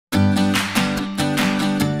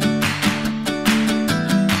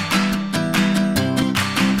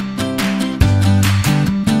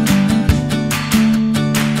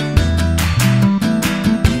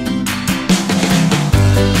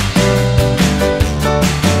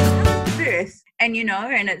And,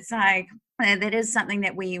 and it's like, that is something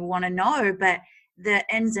that we want to know, but the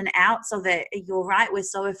ins and outs of it, you're right, we're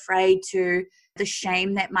so afraid to the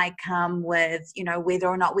shame that might come with, whether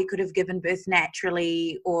or not we could have given birth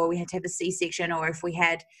naturally, or we had to have a C-section, or if we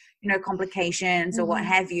had, complications or what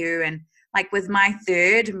have you. And like with my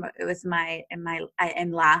third, with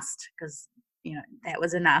and last, because, that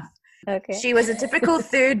was enough. Okay. She was a typical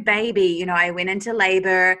third baby. I went into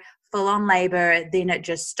labor, full on labor, then it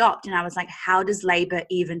just stopped. And I was like, how does labor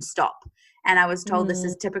even stop? And I was told this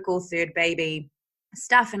is typical third baby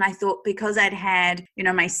stuff. And I thought, because I'd had,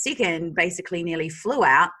 my second basically nearly flew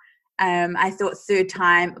out, I thought third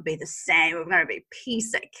time would be the same. We're going to be a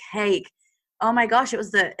piece of cake. Oh my gosh, it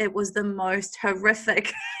was the most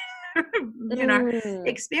horrific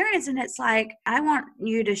experience. And it's like, I want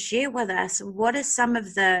you to share with us, what are some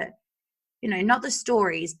of the, not the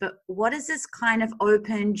stories, but what has this kind of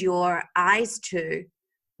opened your eyes to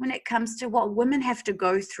when it comes to what women have to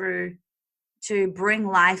go through to bring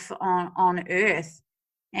life on earth?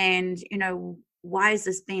 And, why has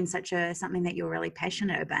this been something that you're really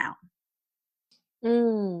passionate about?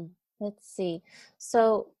 Let's see.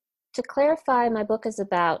 So to clarify, my book is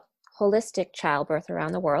about holistic childbirth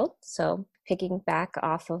around the world. So picking back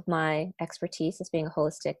off of my expertise as being a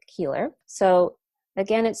holistic healer. So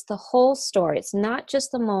again, it's the whole story. It's not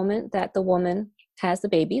just the moment that the woman has the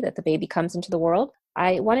baby, that the baby comes into the world.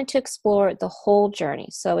 I wanted to explore the whole journey.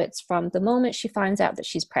 So it's from the moment she finds out that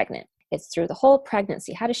she's pregnant. It's through the whole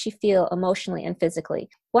pregnancy. How does she feel emotionally and physically?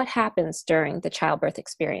 What happens during the childbirth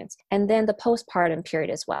experience? And then the postpartum period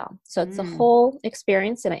as well. So it's a whole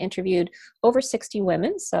experience. And I interviewed over 60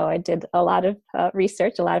 women. So I did a lot of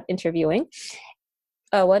research, a lot of interviewing.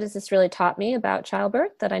 What has this really taught me about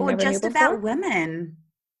childbirth that I never knew before? Or just about women?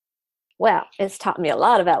 Well, it's taught me a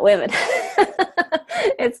lot about women.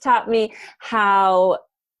 It's taught me how,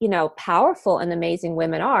 powerful and amazing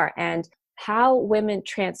women are, and how women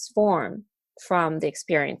transform from the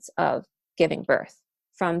experience of giving birth,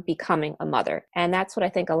 from becoming a mother. And that's what I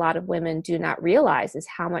think a lot of women do not realize, is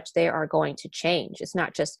how much they are going to change. It's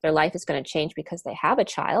not just their life is going to change because they have a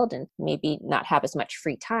child and maybe not have as much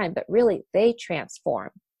free time, but really they transform.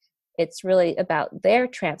 It's really about their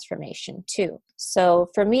transformation too. So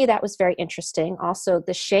for me, that was very interesting. Also,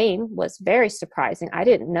 the shame was very surprising. I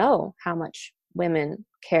didn't know how much women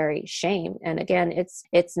carry shame. And again,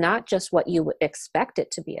 it's not just what you would expect it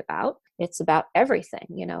to be about. It's about everything.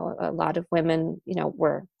 A lot of women,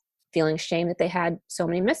 were feeling shame that they had so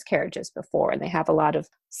many miscarriages before, and they have a lot of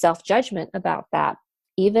self-judgment about that.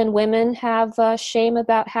 Even women have shame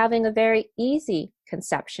about having a very easy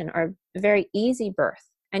conception or very easy birth.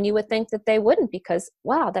 And you would think that they wouldn't, because,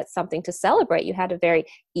 wow, that's something to celebrate. You had a very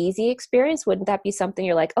easy experience. Wouldn't that be something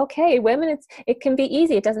you're like, okay, women, it can be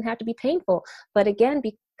easy. It doesn't have to be painful. But again,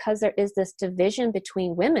 because there is this division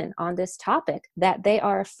between women on this topic, that they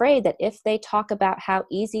are afraid that if they talk about how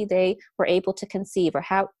easy they were able to conceive or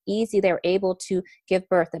how easy they were able to give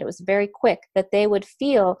birth, that it was very quick, that they would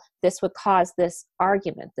feel this would cause this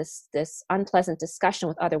argument, this unpleasant discussion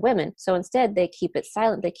with other women. So instead, they keep it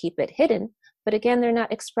silent, they keep it hidden. But again, they're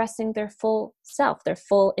not expressing their full self, their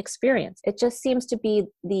full experience. It just seems to be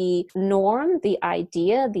the norm, the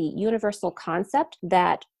idea, the universal concept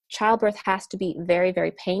that childbirth has to be very,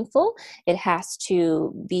 very painful. It has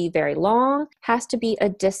to be very long, has to be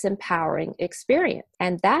a disempowering experience.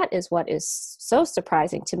 And that is what is so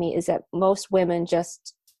surprising to me, is that most women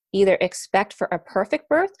just either expect for a perfect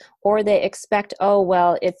birth, or they expect, oh,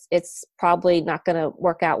 well, it's probably not going to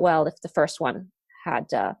work out well if the first one had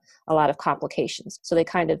a lot of complications. So they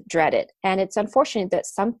kind of dread it. And it's unfortunate that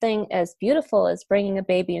something as beautiful as bringing a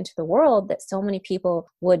baby into the world, that so many people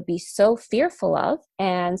would be so fearful of,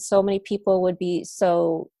 and so many people would be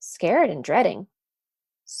so scared and dreading.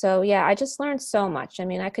 So yeah, I just learned so much. I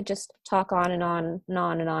mean, I could just talk on and on and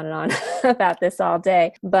on and on and on about this all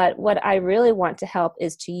day. But what I really want to help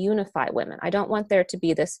is to unify women. I don't want there to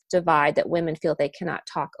be this divide that women feel they cannot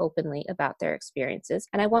talk openly about their experiences.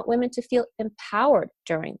 And I want women to feel empowered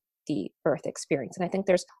during the birth experience. And I think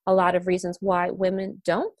there's a lot of reasons why women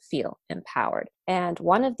don't feel empowered. And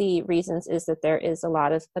one of the reasons is that there is a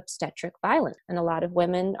lot of obstetric violence, and a lot of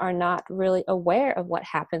women are not really aware of what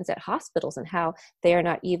happens at hospitals and how they are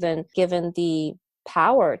not even given the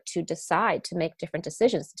power to decide, to make different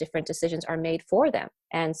decisions. Different decisions are made for them.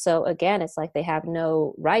 And so again, it's like they have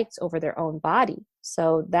no rights over their own body.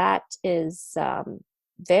 So that is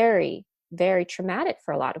very, very traumatic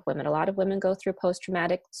for a lot of women. A lot of women go through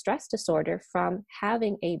post-traumatic stress disorder from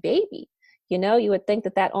having a baby. You would think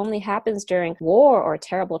that that only happens during war or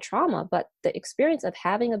terrible trauma, but the experience of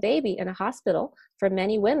having a baby in a hospital for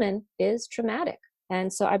many women is traumatic.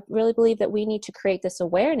 And so I really believe that we need to create this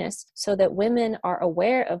awareness so that women are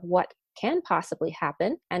aware of what can possibly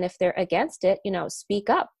happen. And if they're against it, speak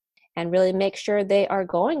up and really make sure they are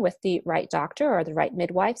going with the right doctor or the right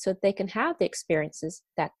midwife so that they can have the experiences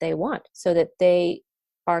that they want, so that they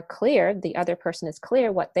are clear, the other person is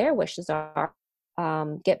clear what their wishes are,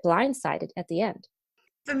 get blindsided at the end.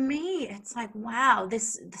 For me, it's like, wow,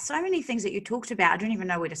 there's so many things that you talked about. I don't even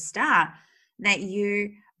know where to start, that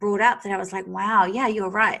you brought up, that I was like, wow, yeah,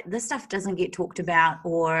 you're right. This stuff doesn't get talked about,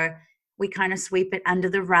 or we kind of sweep it under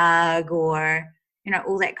the rug, or,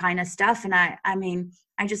 all that kind of stuff. And I mean,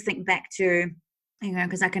 I just think back to,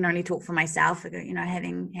 because I can only talk for myself,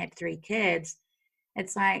 having had 3 kids,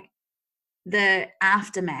 it's like the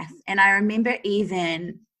aftermath. And I remember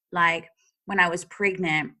even like when I was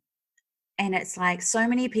pregnant, and it's like so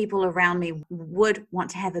many people around me would want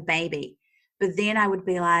to have a baby. But then I would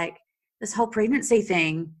be like, this whole pregnancy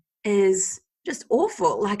thing is just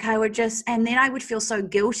awful. Like and then I would feel so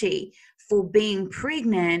guilty for being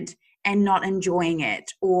pregnant and not enjoying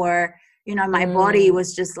it. Or, my body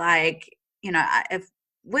was just like, if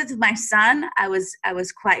with my son, I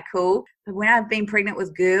was quite cool. But when I've been pregnant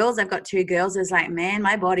with girls, I've got 2 girls, it's like, man,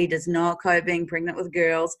 my body does not cope being pregnant with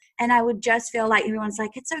girls. And I would just feel like everyone's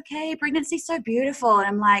like, it's okay, pregnancy's so beautiful. And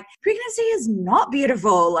I'm like, pregnancy is not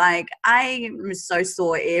beautiful. Like, I am so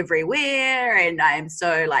sore everywhere, and I'm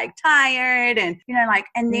so like tired, and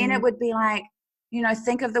and then it would be like,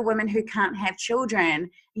 think of the women who can't have children.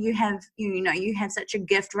 You have such a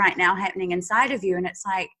gift right now happening inside of you. And it's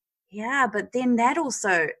like, yeah, but then that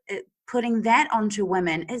also, putting that onto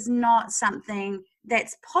women is not something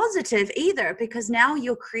that's positive either, because now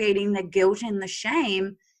you're creating the guilt and the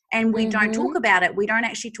shame, and we don't talk about it. We don't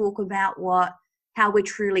actually talk about how we're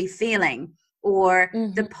truly feeling, or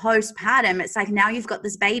the postpartum. It's like, now you've got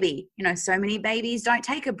this baby, so many babies don't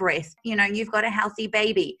take a breath. You've got a healthy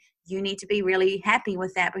baby. You need to be really happy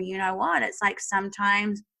with that. But you know what? It's like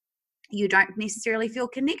sometimes you don't necessarily feel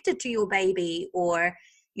connected to your baby, or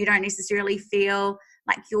you don't necessarily feel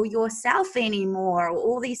like you're yourself anymore, or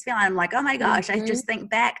all these feelings. I'm like, oh my gosh, I just think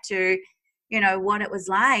back to, what it was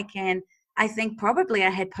like. And I think probably I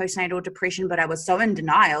had postnatal depression, but I was so in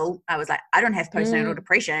denial. I was like, I don't have postnatal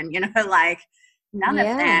depression, like none of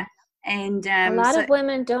that. And a lot of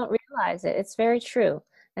women don't realize it. It's very true.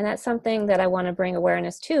 And that's something that I want to bring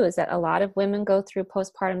awareness to, is that a lot of women go through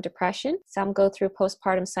postpartum depression. Some go through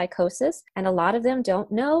postpartum psychosis, and a lot of them don't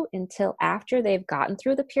know until after they've gotten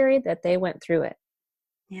through the period that they went through it.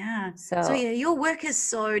 Yeah. So yeah, your work is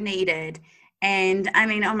so needed. And I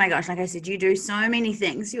mean, oh my gosh, like I said, you do so many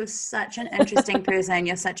things. You're such an interesting person.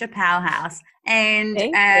 You're such a powerhouse. And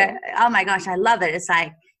oh my gosh, I love it. It's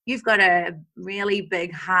like, you've got a really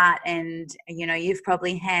big heart, and, you've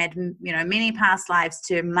probably had, many past lives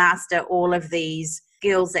to master all of these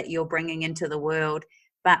skills that you're bringing into the world.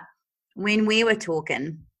 But when we were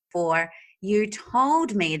talking you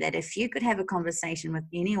told me that if you could have a conversation with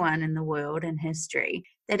anyone in the world in history,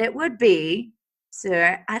 that it would be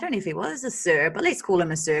Sir, I don't know if he was a sir, but let's call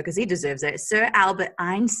him a sir because he deserves it, Sir Albert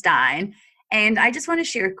Einstein. And I just want to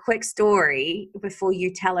share a quick story before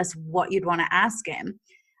you tell us what you'd want to ask him.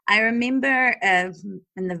 I remember in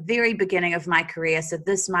the very beginning of my career, so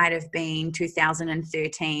this might have been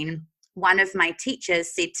 2013, one of my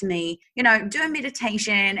teachers said to me, do a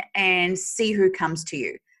meditation and see who comes to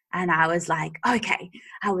you. And I was like, okay.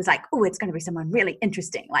 I was like, oh, it's going to be someone really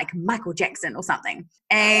interesting, like Michael Jackson or something.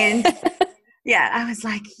 And yeah, I was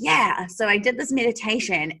like, yeah. So I did this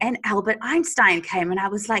meditation, and Albert Einstein came, and I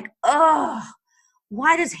was like, oh,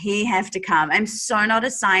 why does he have to come? I'm so not a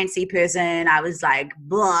sciencey person. I was like,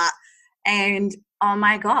 blah. And oh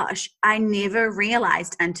my gosh, I never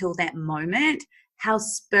realized until that moment how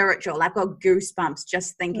spiritual. I've got goosebumps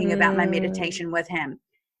just thinking about my meditation with him.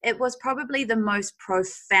 It was probably the most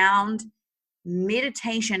profound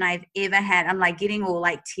meditation I've ever had. I'm like getting all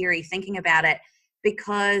like teary thinking about it,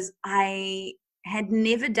 because I had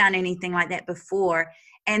never done anything like that before.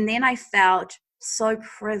 And then I felt so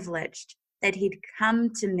privileged that he'd come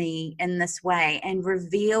to me in this way and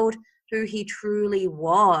revealed who he truly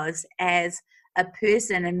was as a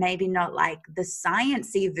person, and maybe not like the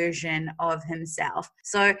sciencey version of himself.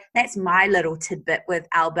 So that's my little tidbit with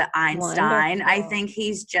Albert Einstein. Wonderful. I think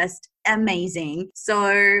he's just amazing.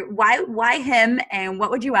 So why him, and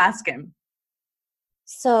what would you ask him?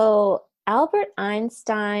 So Albert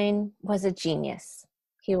Einstein was a genius.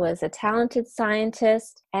 He was a talented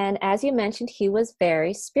scientist, and as you mentioned, he was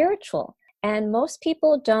very spiritual. And most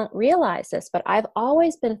people don't realize this, but I've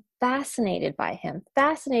always been fascinated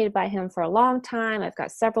by him for a long time. I've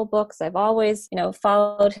got several books. I've always,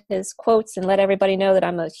 followed his quotes and let everybody know that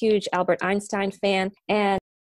I'm a huge Albert Einstein fan. And